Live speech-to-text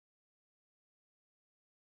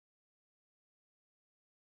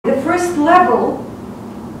first level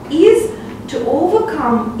is to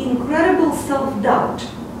overcome incredible self-doubt.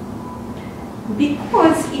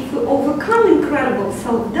 Because if we overcome incredible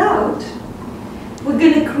self-doubt, we're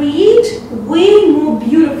going to create way more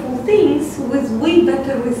beautiful things with way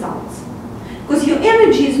better results. Because your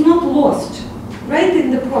energy is not lost right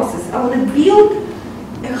in the process. I want to build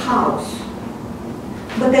a house,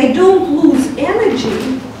 but I don't lose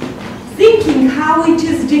energy thinking how it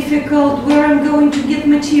is difficult, where I'm going to get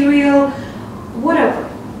material, whatever.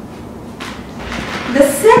 The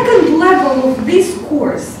second level of this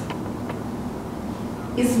course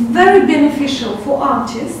is very beneficial for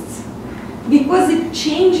artists because it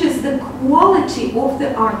changes the quality of the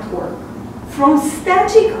artwork. From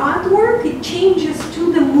static artwork, it changes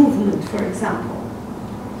to the movement, for example.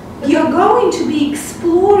 You're going to be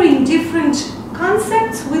exploring different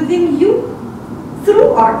concepts within you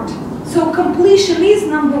through art. So completion is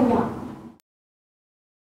number one.